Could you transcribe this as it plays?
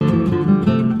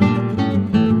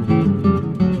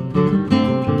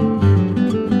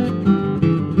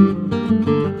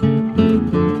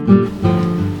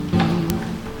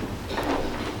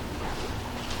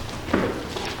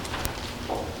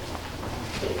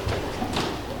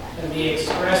Let me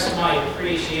express my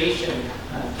appreciation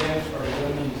again for our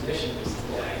young musicians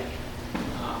today.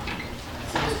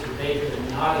 That's Mr. Baker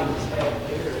nodding his head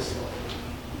vigorously.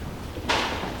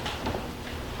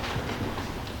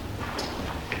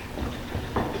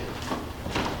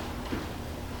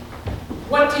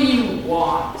 What do you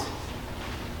want?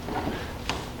 I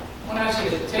want to ask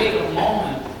you to take a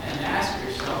moment and ask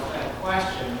yourself that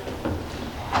question.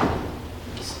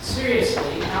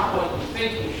 Seriously, not what you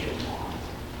think you should want.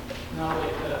 Not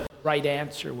what the right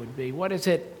answer would be. What is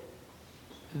it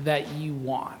that you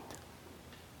want?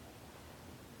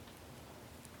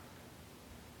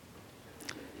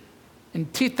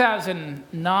 In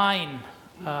 2009,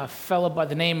 a fellow by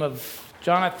the name of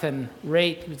Jonathan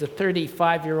Raitt, he was a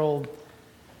 35-year-old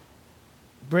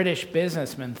British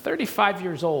businessman, 35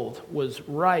 years old, was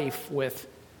rife with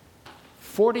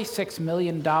 $46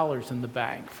 million in the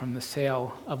bank from the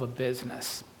sale of a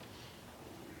business.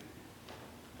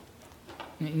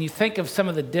 And you think of some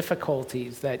of the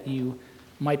difficulties that you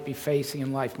might be facing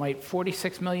in life. Might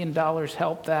 $46 million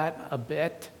help that a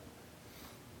bit?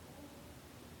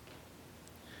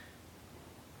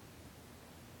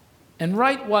 And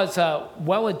Wright was a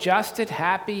well-adjusted,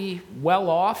 happy,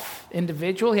 well-off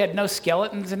individual. He had no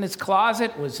skeletons in his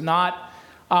closet, was not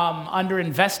under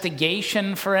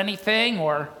investigation for anything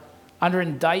or under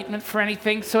indictment for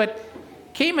anything. So it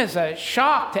came as a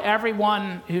shock to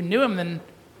everyone who knew him, and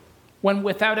when,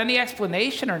 without any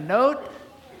explanation or note,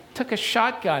 took a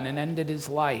shotgun and ended his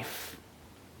life.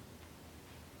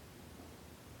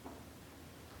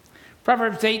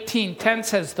 Proverbs 18:10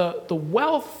 says, the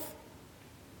wealth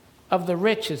of the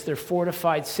rich is their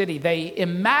fortified city. They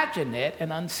imagine it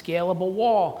an unscalable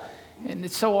wall. And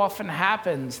it so often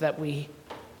happens that we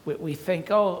think,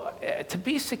 to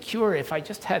be secure, if I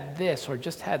just had this or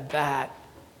just had that.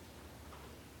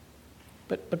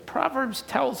 But Proverbs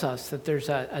tells us that there's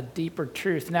a deeper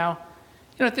truth. Now,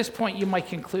 at this point you might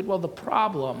conclude, well, the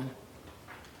problem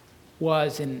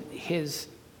was in his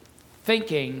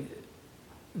thinking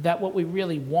that what we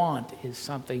really want is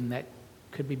something that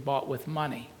could be bought with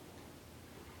money.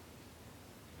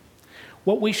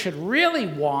 What we should really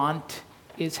want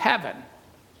is heaven.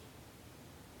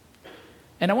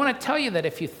 And I want to tell you that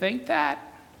if you think that,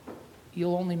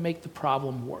 you'll only make the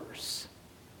problem worse.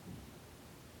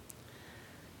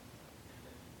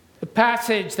 The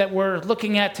passage that we're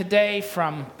looking at today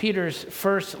from Peter's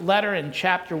first letter in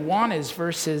chapter 1 is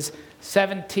verses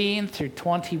 17 through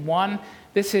 21.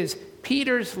 This is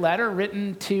Peter's letter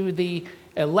written to the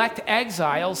elect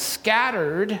exiles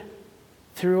scattered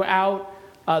throughout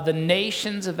the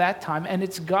nations of that time, and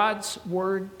it's God's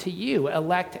word to you,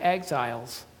 elect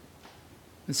exiles,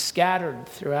 and scattered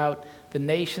throughout the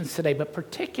nations today, but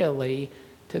particularly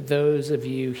to those of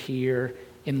you here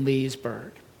in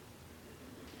Leesburg.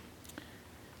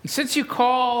 And since you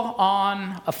call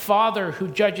on a Father who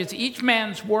judges each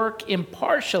man's work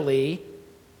impartially,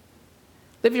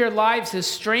 live your lives as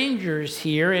strangers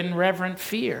here in reverent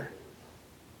fear.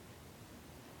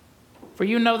 For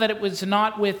you know that it was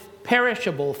not with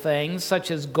perishable things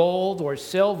such as gold or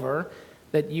silver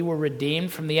that you were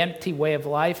redeemed from the empty way of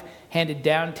life handed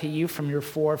down to you from your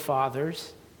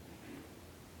forefathers,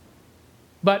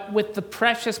 but with the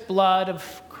precious blood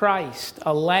of Christ,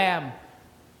 a lamb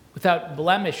without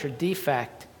blemish or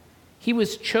defect. He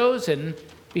was chosen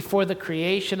before the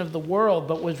creation of the world,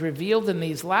 but was revealed in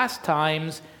these last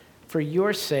times for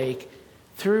your sake.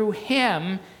 Through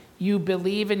him you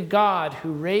believe in God,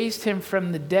 who raised him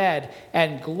from the dead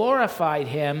and glorified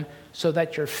him, so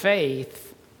that your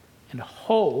faith and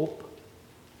hope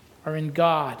are in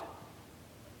God.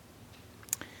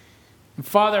 And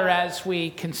Father, as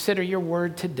we consider your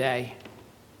word today,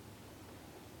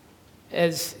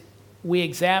 as we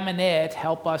examine it,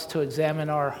 help us to examine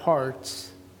our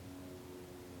hearts.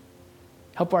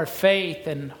 Help our faith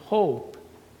and hope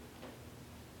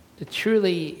to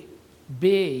truly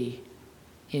be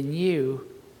in you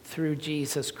through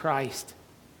Jesus Christ.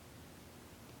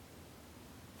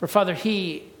 For Father,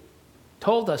 he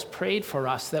told us, prayed for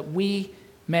us, that we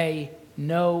may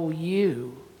know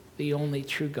you, the only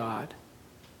true God,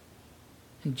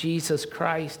 and Jesus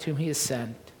Christ, whom he has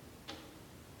sent,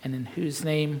 and in whose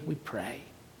name we pray.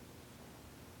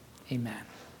 Amen.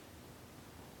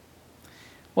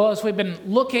 Well, as we've been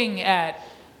looking at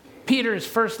Peter's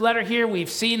first letter here, we've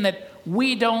seen that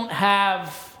we don't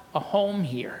have a home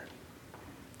here,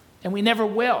 and we never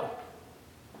will.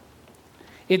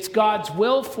 It's God's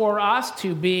will for us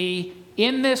to be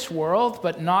in this world,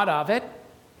 but not of it,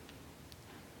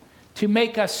 to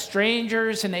make us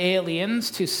strangers and aliens,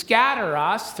 to scatter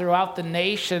us throughout the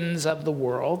nations of the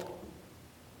world,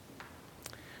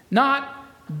 not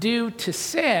due to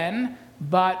sin,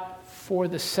 but for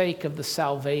the sake of the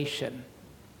salvation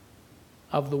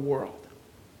of the world.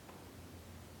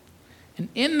 And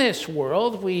in this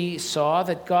world, we saw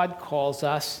that God calls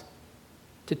us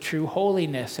to true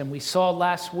holiness. And we saw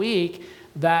last week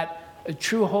that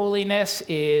true holiness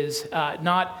is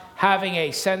not having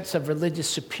a sense of religious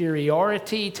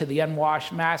superiority to the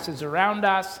unwashed masses around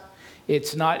us.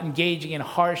 It's not engaging in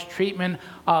harsh treatment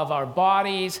of our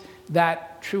bodies.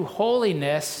 That true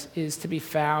holiness is to be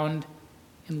found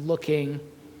in looking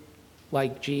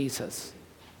like Jesus.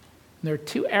 And there are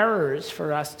two errors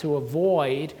for us to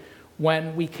avoid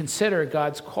when we consider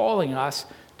God's calling us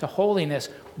to holiness.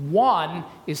 One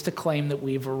is to claim that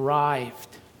we've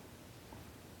arrived.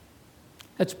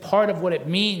 That's part of what it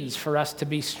means for us to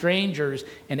be strangers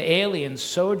and aliens,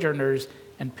 sojourners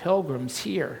and pilgrims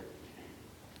here.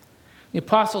 The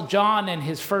Apostle John in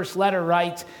his first letter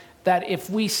writes that if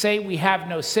we say we have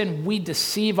no sin, we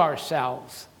deceive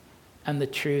ourselves and the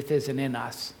truth isn't in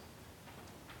us.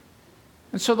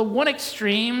 And so the one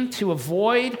extreme to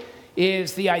avoid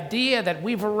is the idea that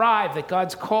we've arrived, that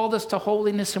God's called us to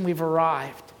holiness and we've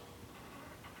arrived.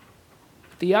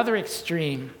 The other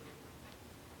extreme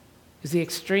is the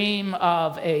extreme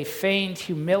of a feigned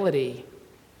humility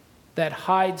that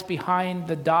hides behind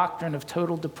the doctrine of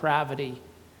total depravity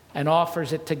and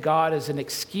offers it to God as an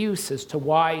excuse as to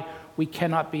why we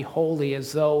cannot be holy,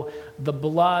 as though the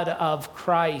blood of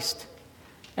Christ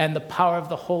and the power of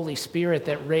the Holy Spirit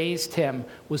that raised him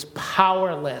was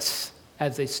powerless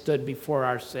as they stood before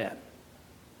our sin.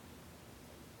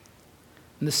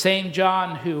 And the same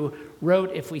John who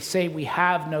wrote, if we say we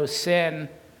have no sin,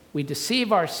 we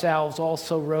deceive ourselves,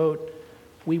 also wrote,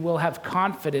 we will have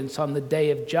confidence on the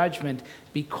day of judgment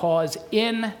because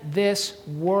in this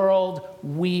world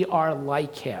we are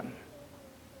like him.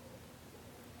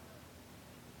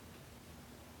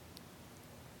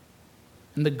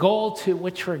 And the goal to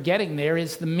which we're getting there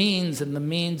is the means, and the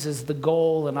means is the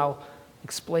goal, and I'll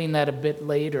explain that a bit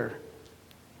later.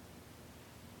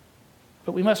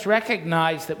 But we must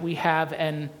recognize that we have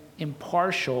an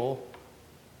impartial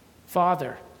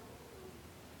Father.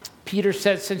 Peter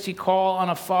says, since you call on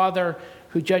a Father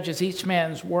who judges each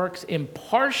man's works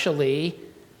impartially,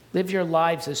 live your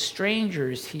lives as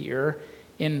strangers here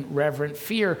in reverent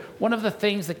fear. One of the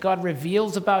things that God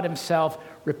reveals about himself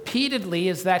repeatedly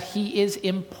is that he is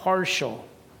impartial.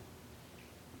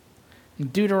 In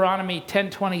Deuteronomy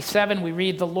 10:27, we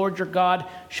read, the Lord your God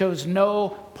shows no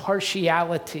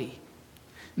partiality.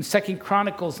 In 2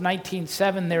 Chronicles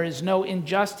 19:7, there is no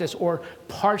injustice or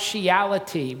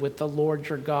partiality with the Lord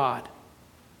your God.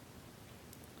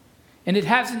 And it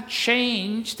hasn't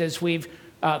changed as we've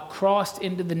crossed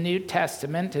into the New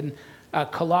Testament. In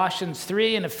Colossians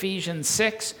 3 and Ephesians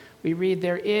 6, we read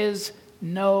there is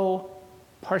no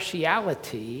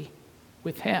partiality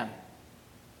with him.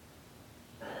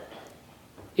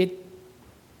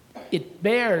 It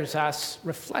bears us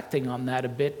reflecting on that a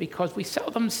bit because we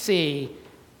seldom see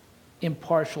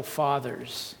impartial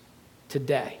fathers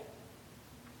today.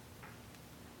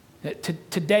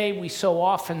 Today we so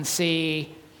often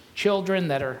see children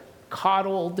that are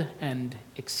coddled and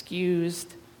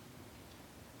excused.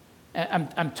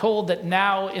 I'm told that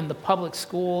now in the public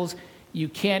schools, you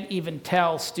can't even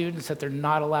tell students that they're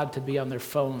not allowed to be on their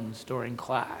phones during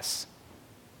class.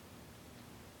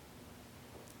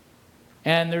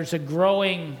 And there's a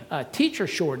growing teacher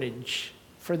shortage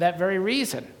for that very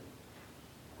reason.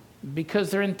 Because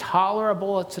they're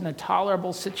intolerable, it's an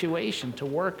intolerable situation to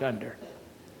work under.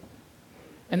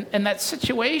 And that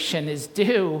situation is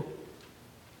due,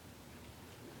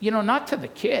 not to the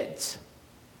kids.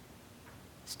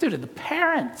 It's due to the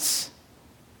parents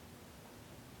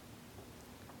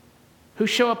who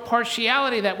show a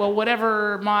partiality that,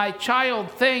 whatever my child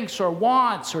thinks or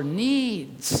wants or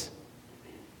needs.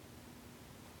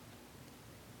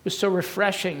 It was so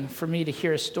refreshing for me to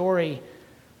hear a story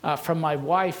from my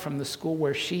wife from the school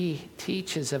where she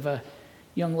teaches of a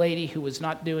young lady who was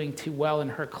not doing too well in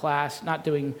her class, not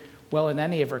doing well in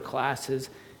any of her classes,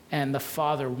 and the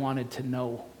father wanted to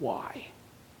know why.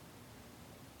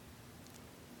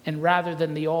 And rather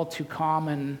than the all too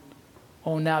common,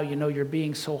 oh, now you're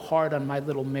being so hard on my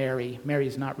little Mary.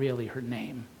 Mary's not really her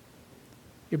name.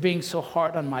 You're being so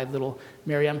hard on my little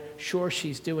Mary. I'm sure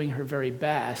she's doing her very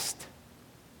best.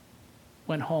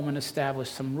 Went home and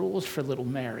established some rules for little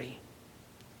Mary.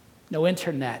 No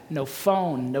internet, no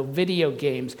phone, no video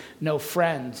games, no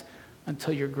friends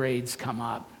until your grades come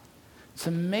up. It's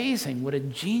amazing what a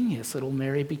genius little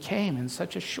Mary became in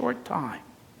such a short time.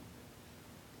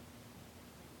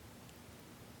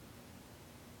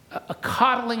 A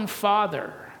coddling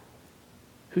father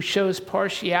who shows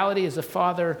partiality is a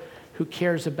father who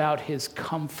cares about his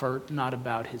comfort, not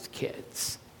about his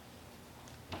kids.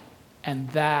 And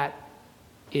that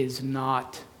is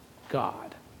not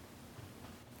God.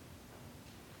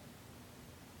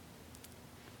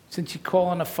 Since you call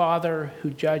on a father who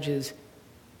judges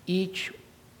each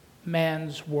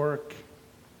man's work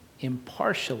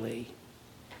impartially,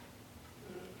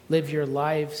 live your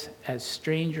lives as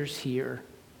strangers here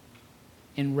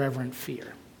in reverent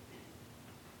fear.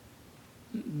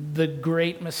 The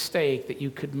great mistake that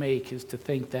you could make is to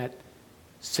think that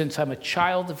since I'm a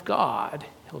child of God,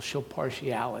 he'll show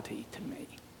partiality to me.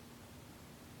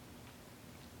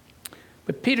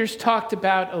 But Peter's talked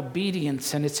about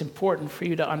obedience, and it's important for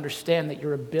you to understand that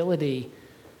your ability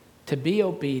to be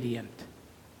obedient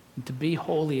and to be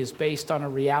holy is based on a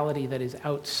reality that is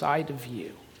outside of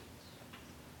you.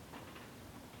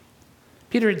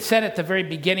 Peter had said at the very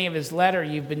beginning of his letter,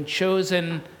 you've been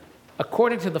chosen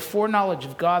according to the foreknowledge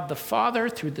of God the Father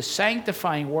through the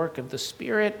sanctifying work of the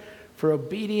Spirit for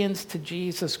obedience to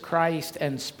Jesus Christ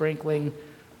and sprinkling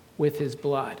with his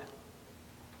blood.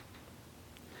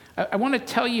 I want to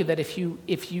tell you that if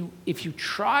you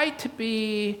try to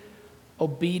be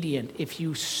obedient, if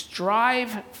you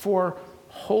strive for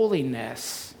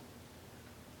holiness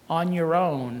on your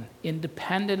own,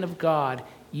 independent of God,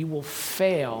 you will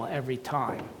fail every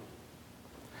time.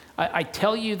 I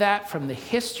tell you that from the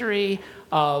history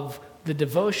of the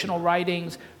devotional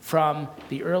writings from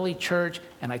the early church,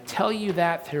 and I tell you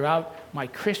that throughout my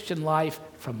Christian life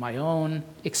from my own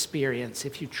experience.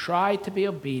 If you try to be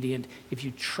obedient, if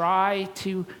you try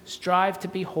to strive to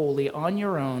be holy on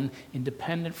your own,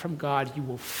 independent from God, you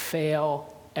will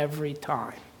fail every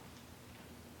time.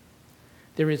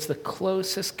 There is the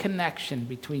closest connection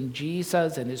between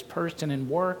Jesus and his person and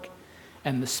work,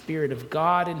 and the Spirit of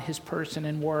God in his person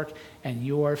and work, and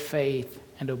your faith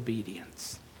and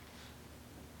obedience.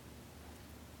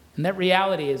 And that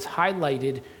reality is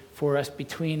highlighted for us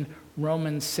between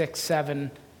Romans 6, 7,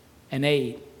 and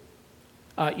 8.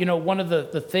 One of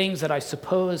the things that I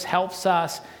suppose helps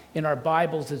us in our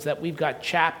Bibles is that we've got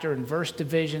chapter and verse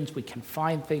divisions. We can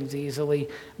find things easily.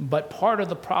 But part of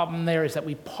the problem there is that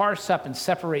we parse up and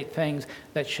separate things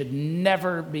that should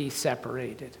never be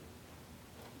separated.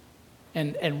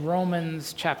 And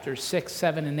Romans chapters 6,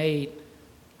 7, and 8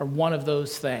 are one of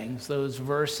those things. Those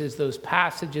verses, those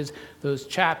passages, those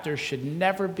chapters should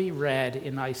never be read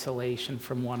in isolation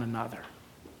from one another.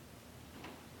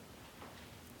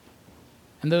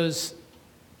 And those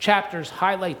chapters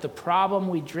highlight the problem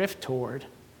we drift toward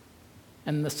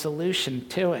and the solution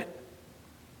to it.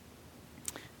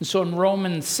 And so in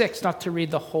Romans 6, not to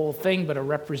read the whole thing, but a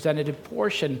representative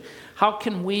portion, how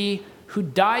can we who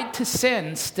died to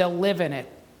sin still live in it?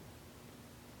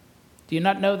 Do you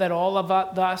not know that all of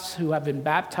us who have been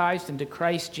baptized into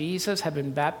Christ Jesus have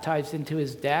been baptized into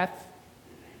his death?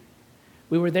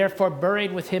 We were therefore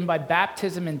buried with him by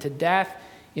baptism into death,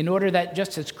 in order that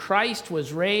just as Christ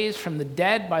was raised from the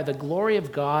dead by the glory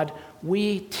of God,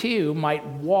 we too might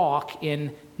walk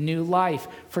in new life.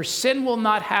 For sin will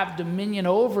not have dominion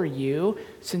over you,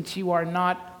 since you are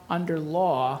not under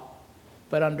law,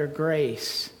 but under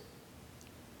grace.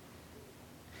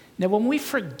 Now, when we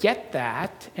forget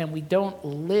that and we don't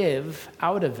live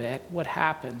out of it, what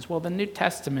happens? Well, the New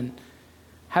Testament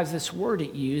has this word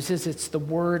it uses. It's the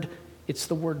word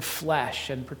flesh.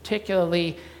 And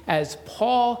particularly as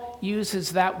Paul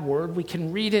uses that word, we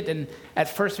can read it and at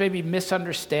first maybe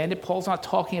misunderstand it. Paul's not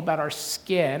talking about our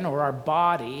skin or our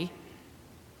body,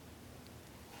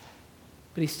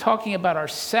 but he's talking about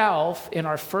ourself in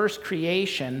our first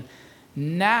creation,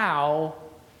 now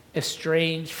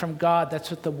estranged from God.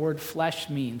 That's what the word flesh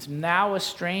means. Now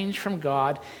estranged from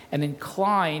God and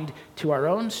inclined to our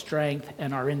own strength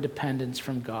and our independence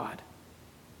from God.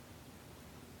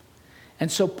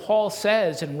 And so Paul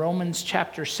says in Romans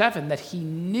chapter 7 that he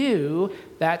knew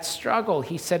that struggle.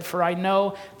 He said, "For I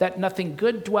know that nothing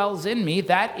good dwells in me,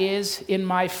 that is, in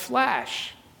my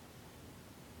flesh.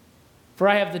 For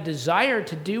I have the desire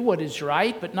to do what is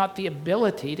right, but not the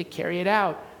ability to carry it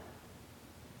out.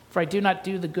 For I do not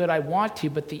do the good I want to,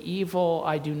 but the evil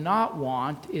I do not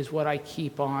want is what I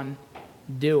keep on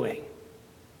doing."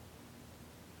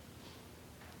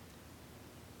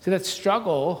 So that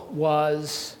struggle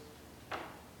was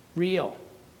real.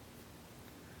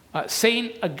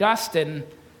 St. Augustine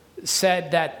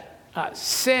said that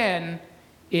sin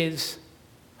is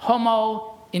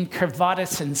homo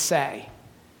incurvatus in se.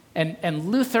 And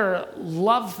Luther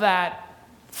loved that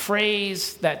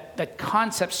phrase, that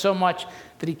concept so much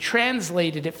that he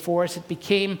translated it for us. It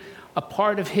became a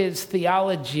part of his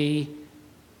theology.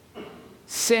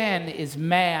 Sin is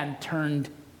man turned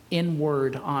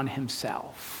inward on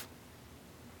himself.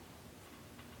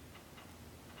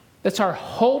 That's our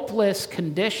hopeless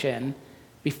condition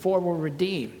before we're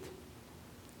redeemed.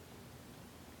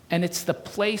 And it's the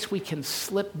place we can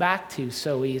slip back to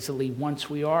so easily once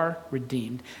we are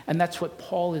redeemed. And that's what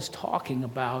Paul is talking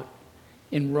about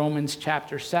in Romans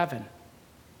chapter 7.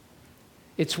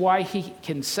 It's why he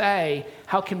can say,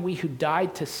 how can we who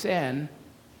died to sin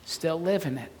still live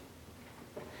in it?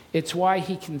 It's why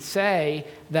he can say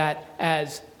that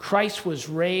as Christ was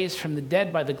raised from the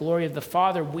dead by the glory of the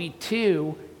Father, we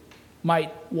too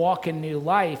might walk in new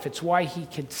life. It's why he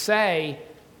could say,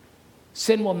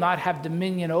 sin will not have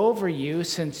dominion over you,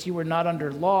 since you were not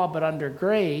under law but under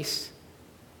grace.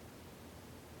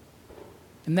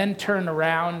 And then turn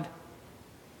around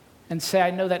and say,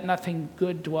 I know that nothing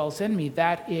good dwells in me.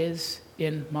 That is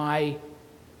in my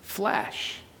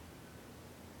flesh.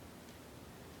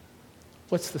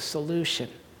 What's the solution?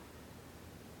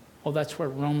 Well, that's where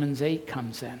Romans 8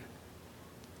 comes in.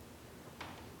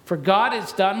 For God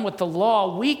has done what the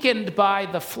law, weakened by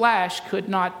the flesh, could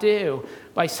not do.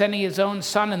 By sending his own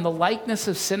Son in the likeness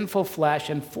of sinful flesh,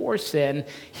 and for sin,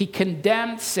 he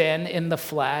condemned sin in the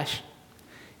flesh,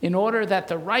 in order that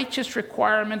the righteous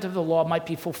requirement of the law might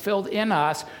be fulfilled in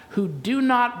us, who do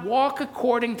not walk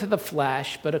according to the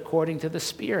flesh, but according to the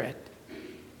Spirit.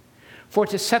 For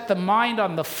to set the mind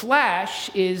on the flesh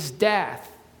is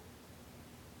death,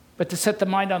 but to set the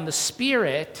mind on the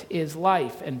Spirit is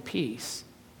life and peace.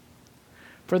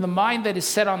 For the mind that is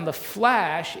set on the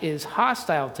flesh is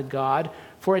hostile to God,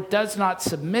 for it does not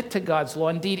submit to God's law.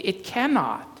 Indeed, it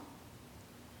cannot.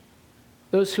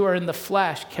 Those who are in the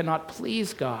flesh cannot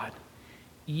please God.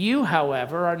 You,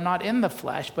 however, are not in the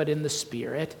flesh, but in the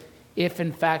Spirit, if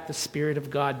in fact the Spirit of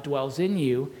God dwells in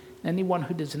you. Anyone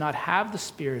who does not have the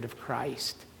Spirit of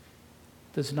Christ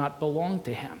does not belong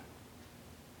to him.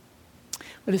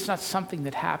 But it's not something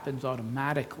that happens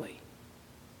automatically.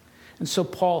 And so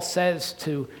Paul says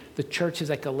to the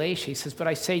churches at Galatia, he says, but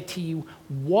I say to you,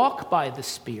 walk by the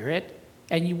Spirit,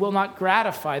 and you will not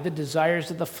gratify the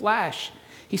desires of the flesh.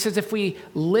 He says, if we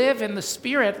live in the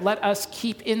Spirit, let us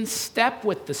keep in step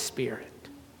with the Spirit.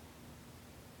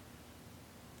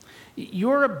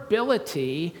 Your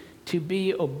ability to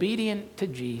be obedient to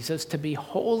Jesus, to be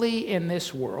holy in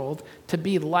this world, to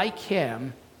be like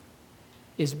him,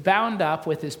 is bound up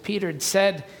with, as Peter had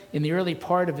said in the early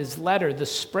part of his letter, the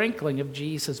sprinkling of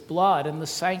Jesus' blood and the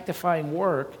sanctifying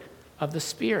work of the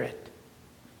Spirit.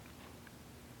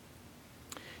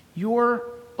 Your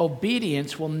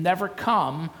obedience will never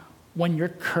come when you're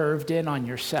curved in on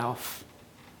yourself.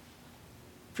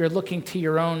 If you're looking to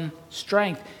your own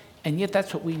strength, and yet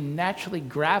that's what we naturally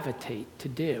gravitate to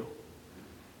do.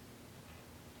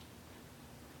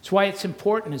 It's why it's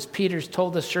important, as Peter's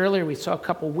told us earlier, we saw a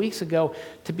couple weeks ago,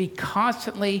 to be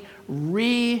constantly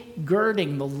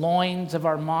re-girding the loins of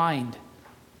our mind,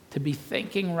 to be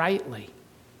thinking rightly.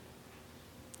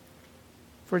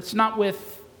 For it's not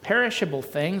with perishable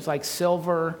things like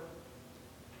silver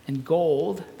and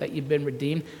gold that you've been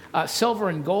redeemed. Silver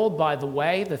and gold, by the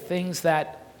way, the things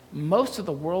that most of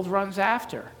the world runs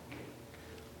after,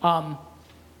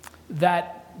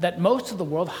 that most of the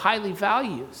world highly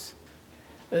values.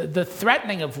 The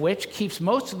threatening of which keeps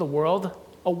most of the world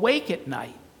awake at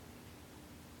night.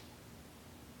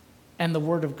 And the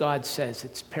Word of God says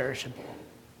it's perishable.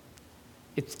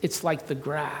 It's like the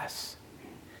grass.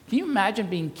 Can you imagine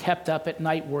being kept up at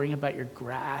night worrying about your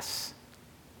grass?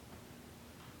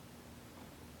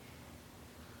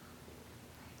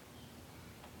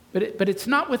 But it's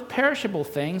not with perishable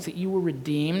things that you were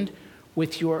redeemed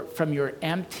from your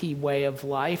empty way of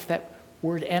life. That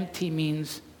word empty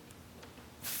means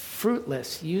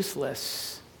fruitless,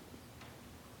 useless,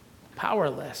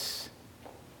 powerless.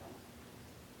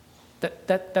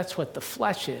 That's what the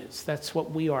flesh is. That's what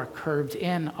we are curved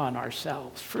in on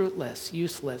ourselves. Fruitless,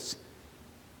 useless,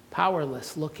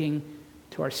 powerless, looking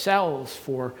to ourselves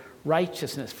for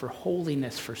righteousness, for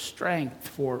holiness, for strength,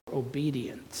 for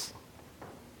obedience.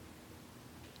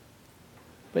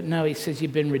 But no, he says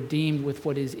you've been redeemed with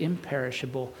what is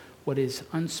imperishable, what is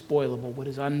unspoilable, what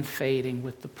is unfading,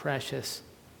 with the precious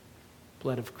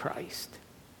blood of Christ.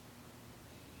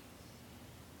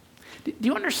 Do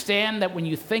you understand that when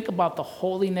you think about the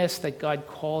holiness that God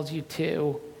calls you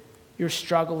to, your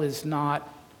struggle is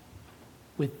not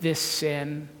with this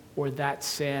sin or that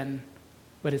sin,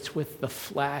 but it's with the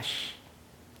flesh?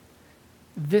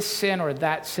 This sin or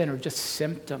that sin are just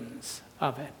symptoms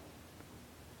of it.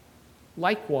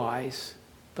 Likewise,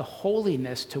 the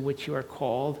holiness to which you are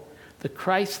called, the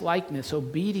Christ-likeness,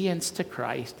 obedience to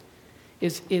Christ,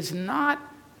 is not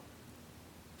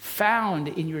found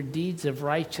in your deeds of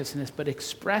righteousness, but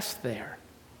expressed there.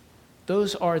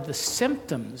 Those are the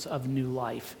symptoms of new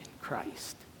life in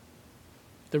Christ,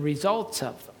 the results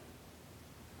of them.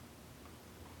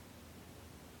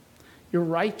 Your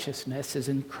righteousness is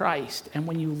in Christ, and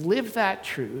when you live that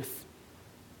truth,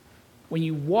 when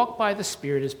you walk by the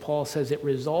Spirit, as Paul says, it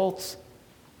results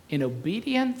in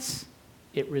obedience,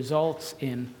 it results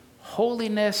in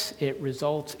holiness, it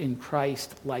results in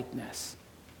Christ-likeness.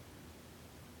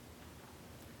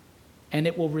 And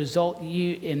it will result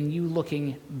in you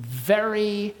looking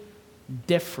very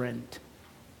different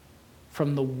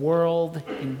from the world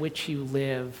in which you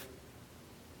live,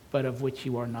 but of which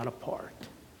you are not a part.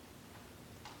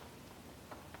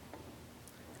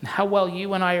 And how well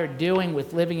you and I are doing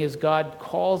with living as God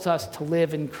calls us to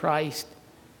live in Christ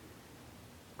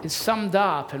is summed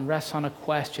up and rests on a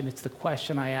question. It's the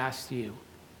question I asked you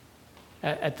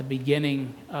at the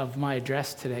beginning of my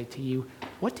address today to you.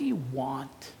 What do you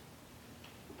want?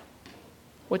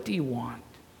 What do you want?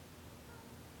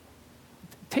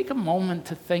 Take a moment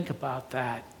to think about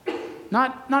that.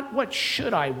 Not what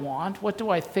should I want, what do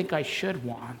I think I should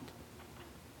want?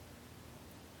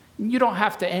 You don't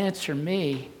have to answer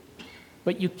me,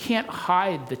 but you can't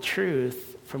hide the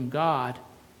truth from God,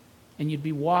 and you'd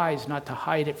be wise not to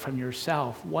hide it from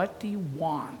yourself. What do you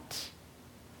want?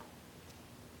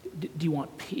 Do you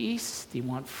want peace? Do you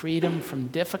want freedom from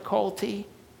difficulty?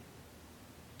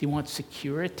 Do you want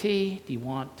security? Do you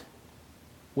want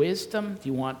wisdom? Do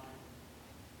you want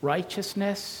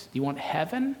righteousness? Do you want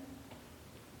heaven?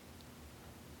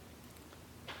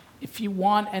 If you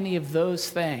want any of those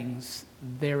things,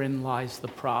 therein lies the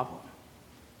problem.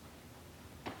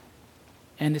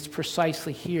 And it's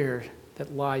precisely here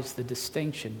that lies the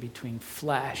distinction between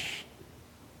flesh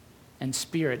and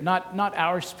spirit. Not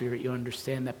our spirit, you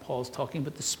understand that Paul's talking,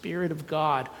 but the Spirit of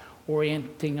God,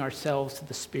 orienting ourselves to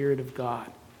the Spirit of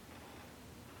God.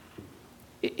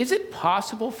 Is it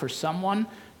possible for someone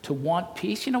to want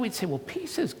peace? You know, we'd say, well,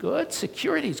 peace is good,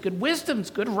 security is good, wisdom is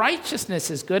good, righteousness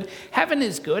is good, heaven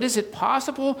is good. Is it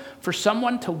possible for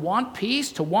someone to want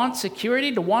peace, to want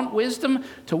security, to want wisdom,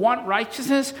 to want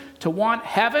righteousness, to want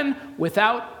heaven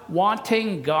without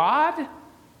wanting God?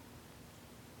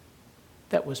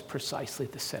 That was precisely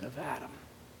the sin of Adam.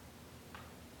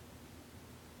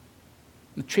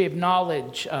 The tree of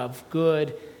knowledge of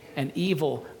good and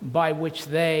evil, by which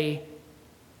they,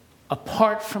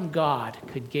 apart from God,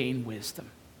 could gain wisdom.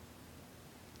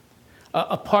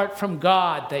 Apart from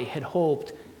God, they had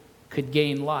hoped could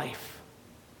gain life.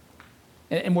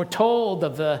 And we're told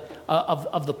of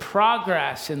the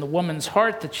progress in the woman's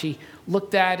heart, that she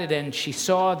looked at it and she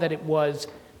saw that it was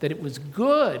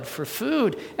good for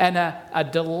food and a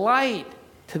delight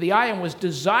to the eye, and was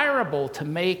desirable to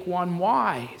make one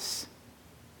wise.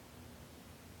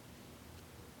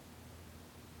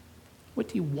 What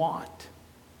do you want?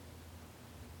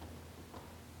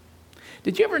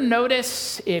 Did you ever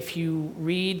notice, if you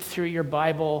read through your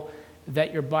Bible,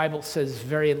 that your Bible says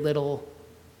very little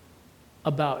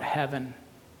about heaven?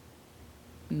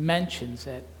 Mentions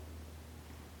it.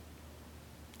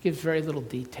 Gives very little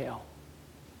detail.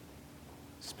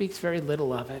 Speaks very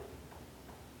little of it.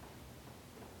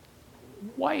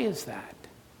 Why is that?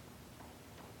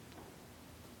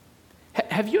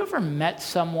 Have you ever met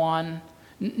someone,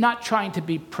 not trying to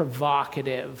be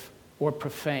provocative or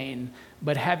profane,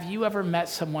 but have you ever met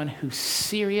someone who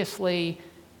seriously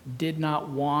did not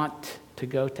want to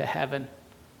go to heaven?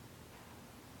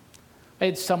 I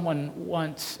had someone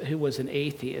once who was an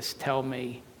atheist tell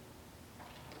me,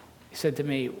 he said to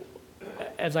me,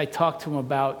 as I talked to him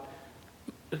about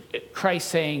Christ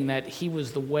saying that he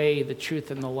was the way, the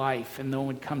truth, and the life, and no one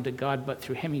would come to God but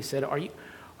through him, he said, are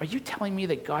you telling me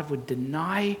that God would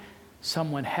deny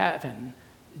someone heaven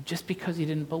just because he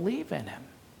didn't believe in him?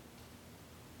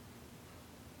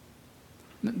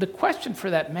 The question for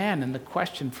that man and the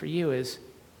question for you is,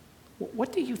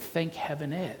 what do you think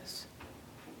heaven is?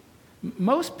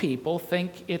 Most people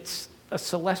think it's a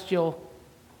celestial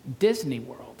Disney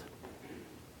World,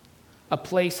 a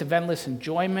place of endless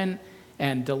enjoyment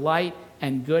and delight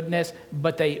and goodness,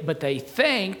 but they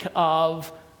think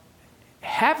of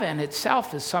heaven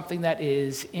itself as something that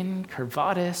is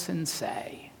incurvatus in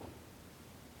se.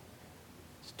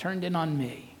 It's turned in on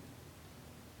me,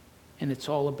 and it's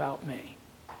all about me.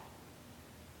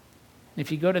 If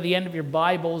you go to the end of your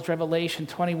Bibles, Revelation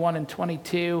 21 and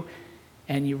 22,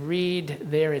 and you read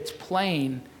there, it's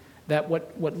plain that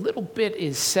what little bit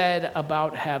is said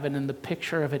about heaven and the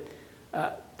picture of it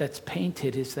that's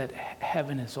painted is that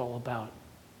heaven is all about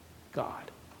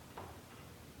God.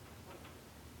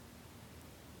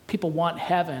 People want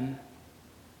heaven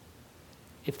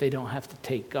if they don't have to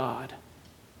take God.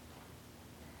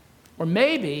 Or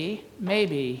maybe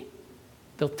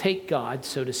they'll take God,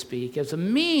 so to speak, as a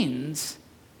means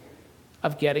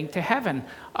of getting to heaven.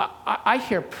 I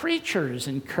hear preachers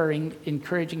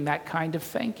encouraging that kind of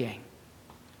thinking.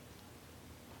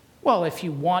 Well, if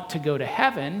you want to go to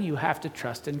heaven, you have to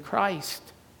trust in Christ.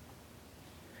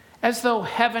 As though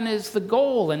heaven is the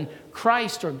goal and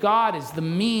Christ or God is the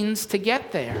means to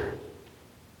get there.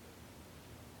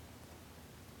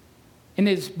 In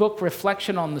his book,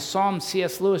 Reflection on the Psalms,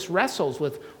 C.S. Lewis wrestles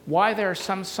with why there are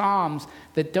some psalms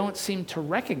that don't seem to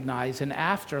recognize an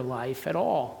afterlife at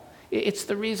all. It's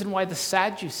the reason why the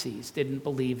Sadducees didn't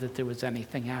believe that there was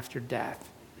anything after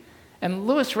death. And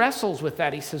Lewis wrestles with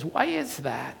that. He says, why is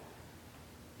that?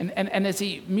 And as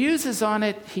he muses on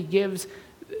it, he gives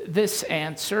this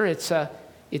answer. It's a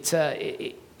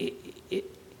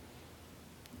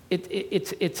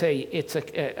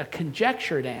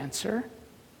conjectured answer.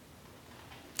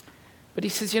 But he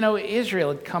says,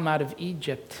 Israel had come out of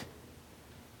Egypt,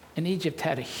 and Egypt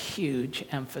had a huge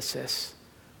emphasis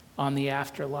on the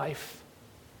afterlife.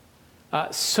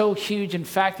 So huge, in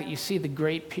fact, that you see the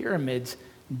Great Pyramids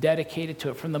dedicated to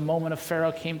it. From the moment a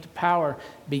Pharaoh came to power,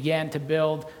 began to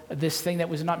build this thing that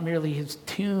was not merely his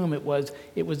tomb, it was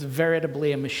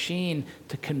veritably a machine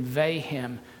to convey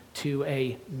him to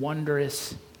a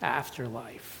wondrous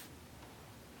afterlife.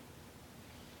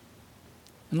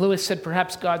 And Lewis said,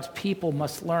 perhaps God's people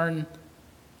must learn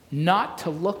not to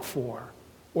look for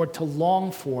or to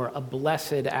long for a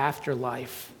blessed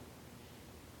afterlife,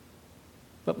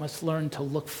 but must learn to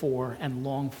look for and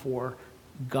long for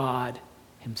God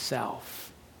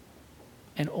himself.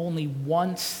 And only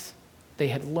once they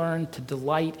had learned to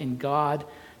delight in God,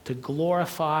 to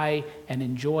glorify and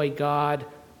enjoy God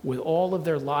with all of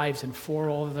their lives and for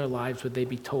all of their lives, would they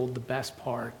be told the best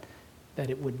part, that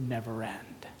it would never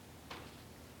end.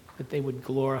 That they would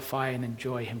glorify and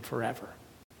enjoy him forever.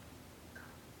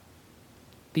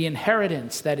 The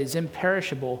inheritance that is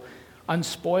imperishable,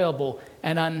 unspoilable,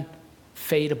 and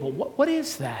unfadable. What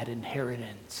is that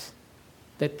inheritance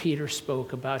that Peter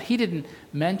spoke about? He didn't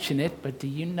mention it, but do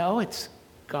you know it's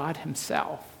God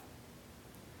himself?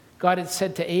 God had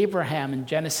said to Abraham in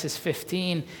Genesis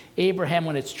 15, Abraham,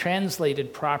 when it's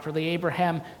translated properly,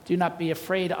 Abraham, do not be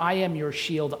afraid, I am your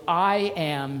shield, I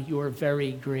am your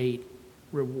very great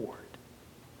reward.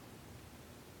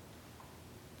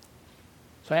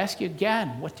 So I ask you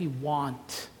again, what do you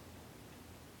want?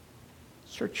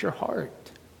 Search your heart.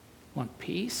 You want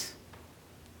peace?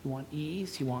 You want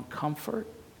ease? You want comfort?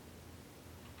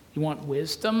 You want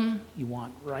wisdom? You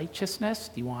want righteousness?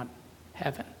 Do you want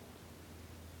heaven?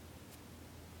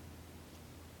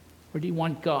 Or do you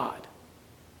want God?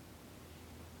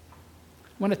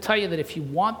 I want to tell you that if you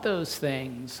want those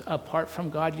things apart from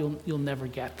God, you'll never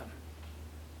get them.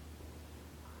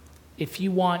 If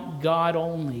you want God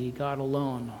only, God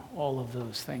alone, all of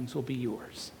those things will be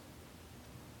yours.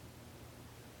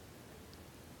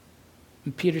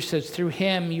 And Peter says, through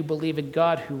him you believe in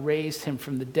God who raised him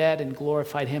from the dead and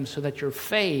glorified him, so that your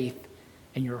faith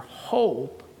and your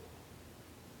hope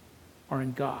are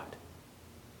in God.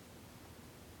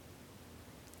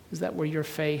 Is that where your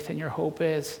faith and your hope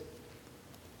is?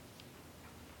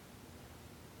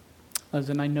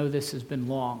 Listen, I know this has been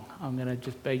long. I'm going to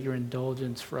just beg your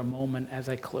indulgence for a moment as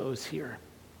I close here.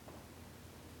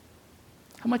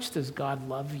 How much does God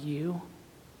love you?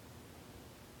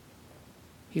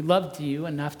 He loved you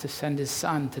enough to send his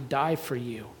son to die for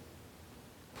you.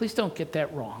 Please don't get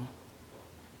that wrong.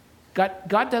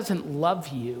 God doesn't love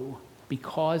you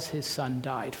because his son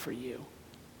died for you.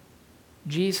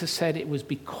 Jesus said it was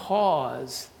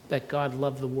because that God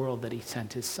loved the world that he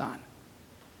sent his son.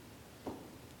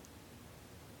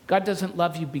 God doesn't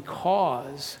love you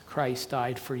because Christ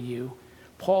died for you.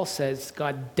 Paul says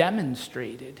God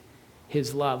demonstrated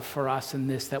his love for us in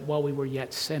this, that while we were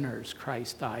yet sinners,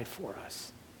 Christ died for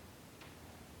us.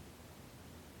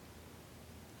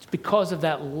 It's because of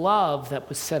that love that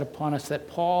was set upon us that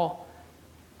Paul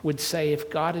would say, if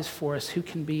God is for us, who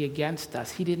can be against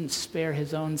us? He didn't spare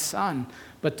his own son,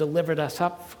 but delivered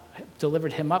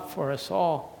him up for us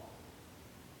all.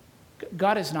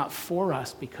 God is not for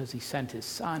us because he sent his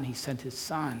son. He sent his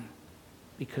son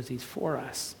because he's for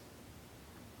us.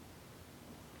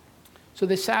 So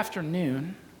this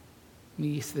afternoon,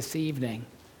 this evening,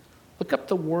 look up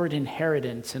the word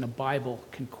inheritance in a Bible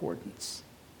concordance.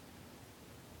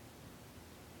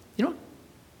 You know what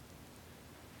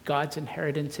God's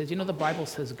inheritance is? You know the Bible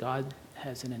says God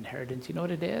has an inheritance. You know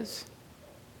what it is?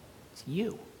 It's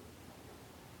you.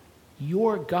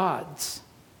 You're God's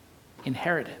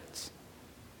inheritance.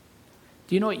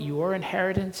 Do you know what your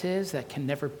inheritance is that can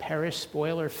never perish,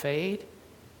 spoil, or fade?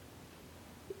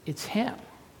 It's him.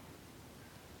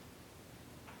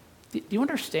 Do you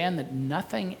understand that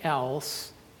nothing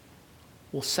else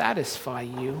will satisfy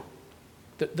you,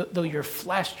 though your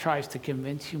flesh tries to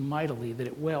convince you mightily that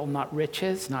it will? Not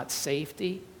riches, not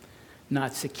safety,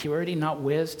 not security, not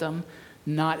wisdom,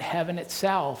 not heaven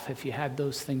itself, if you had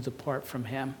those things apart from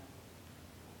him.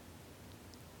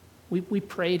 We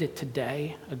prayed it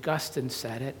today. Augustine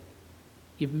said it.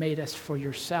 You've made us for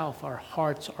yourself. Our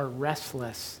hearts are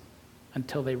restless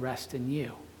until they rest in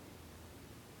you.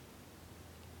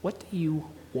 What do you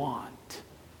want?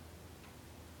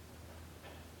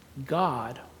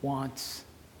 God wants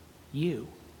you.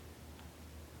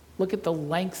 Look at the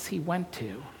lengths he went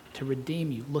to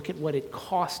redeem you. Look at what it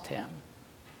cost him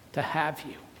to have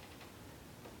you.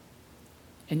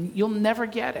 And you'll never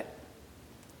get it.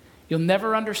 You'll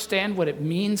never understand what it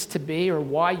means to be or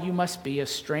why you must be a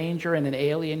stranger and an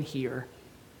alien here.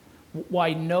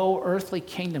 Why no earthly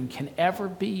kingdom can ever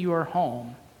be your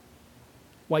home.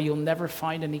 Why you'll never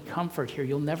find any comfort here.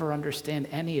 You'll never understand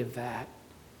any of that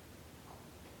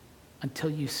until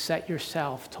you set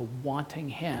yourself to wanting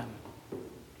him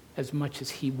as much as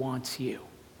he wants you.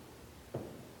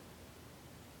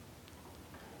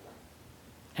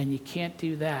 And you can't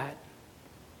do that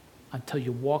until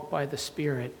you walk by the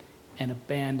Spirit and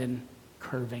abandon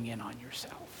curving in on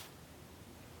yourself.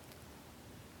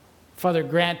 Father,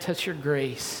 grant us your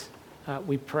grace,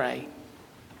 we pray,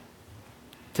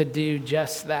 to do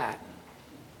just that.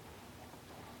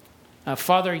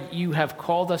 Father, you have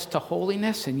called us to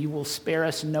holiness, and you will spare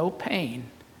us no pain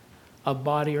of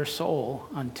body or soul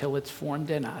until it's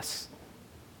formed in us.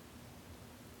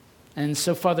 And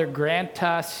so, Father, grant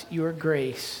us your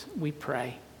grace, we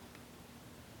pray.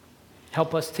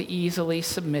 Help us to easily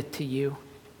submit to you,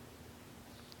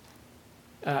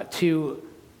 to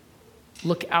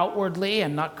look outwardly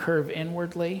and not curve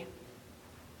inwardly,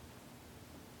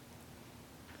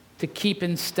 to keep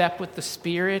in step with the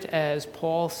Spirit, as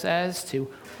Paul says,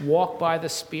 to walk by the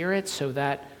Spirit so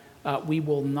that we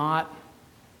will not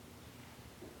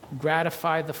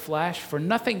gratify the flesh. For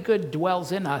nothing good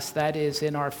dwells in us, that is,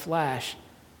 in our flesh.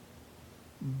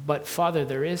 But, Father,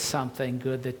 there is something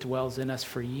good that dwells in us,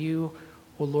 for you,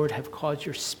 O Lord, have caused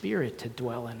your Spirit to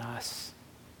dwell in us.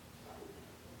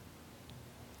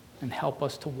 And help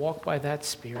us to walk by that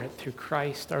Spirit through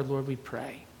Christ our Lord, we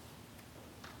pray.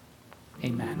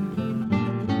 Amen.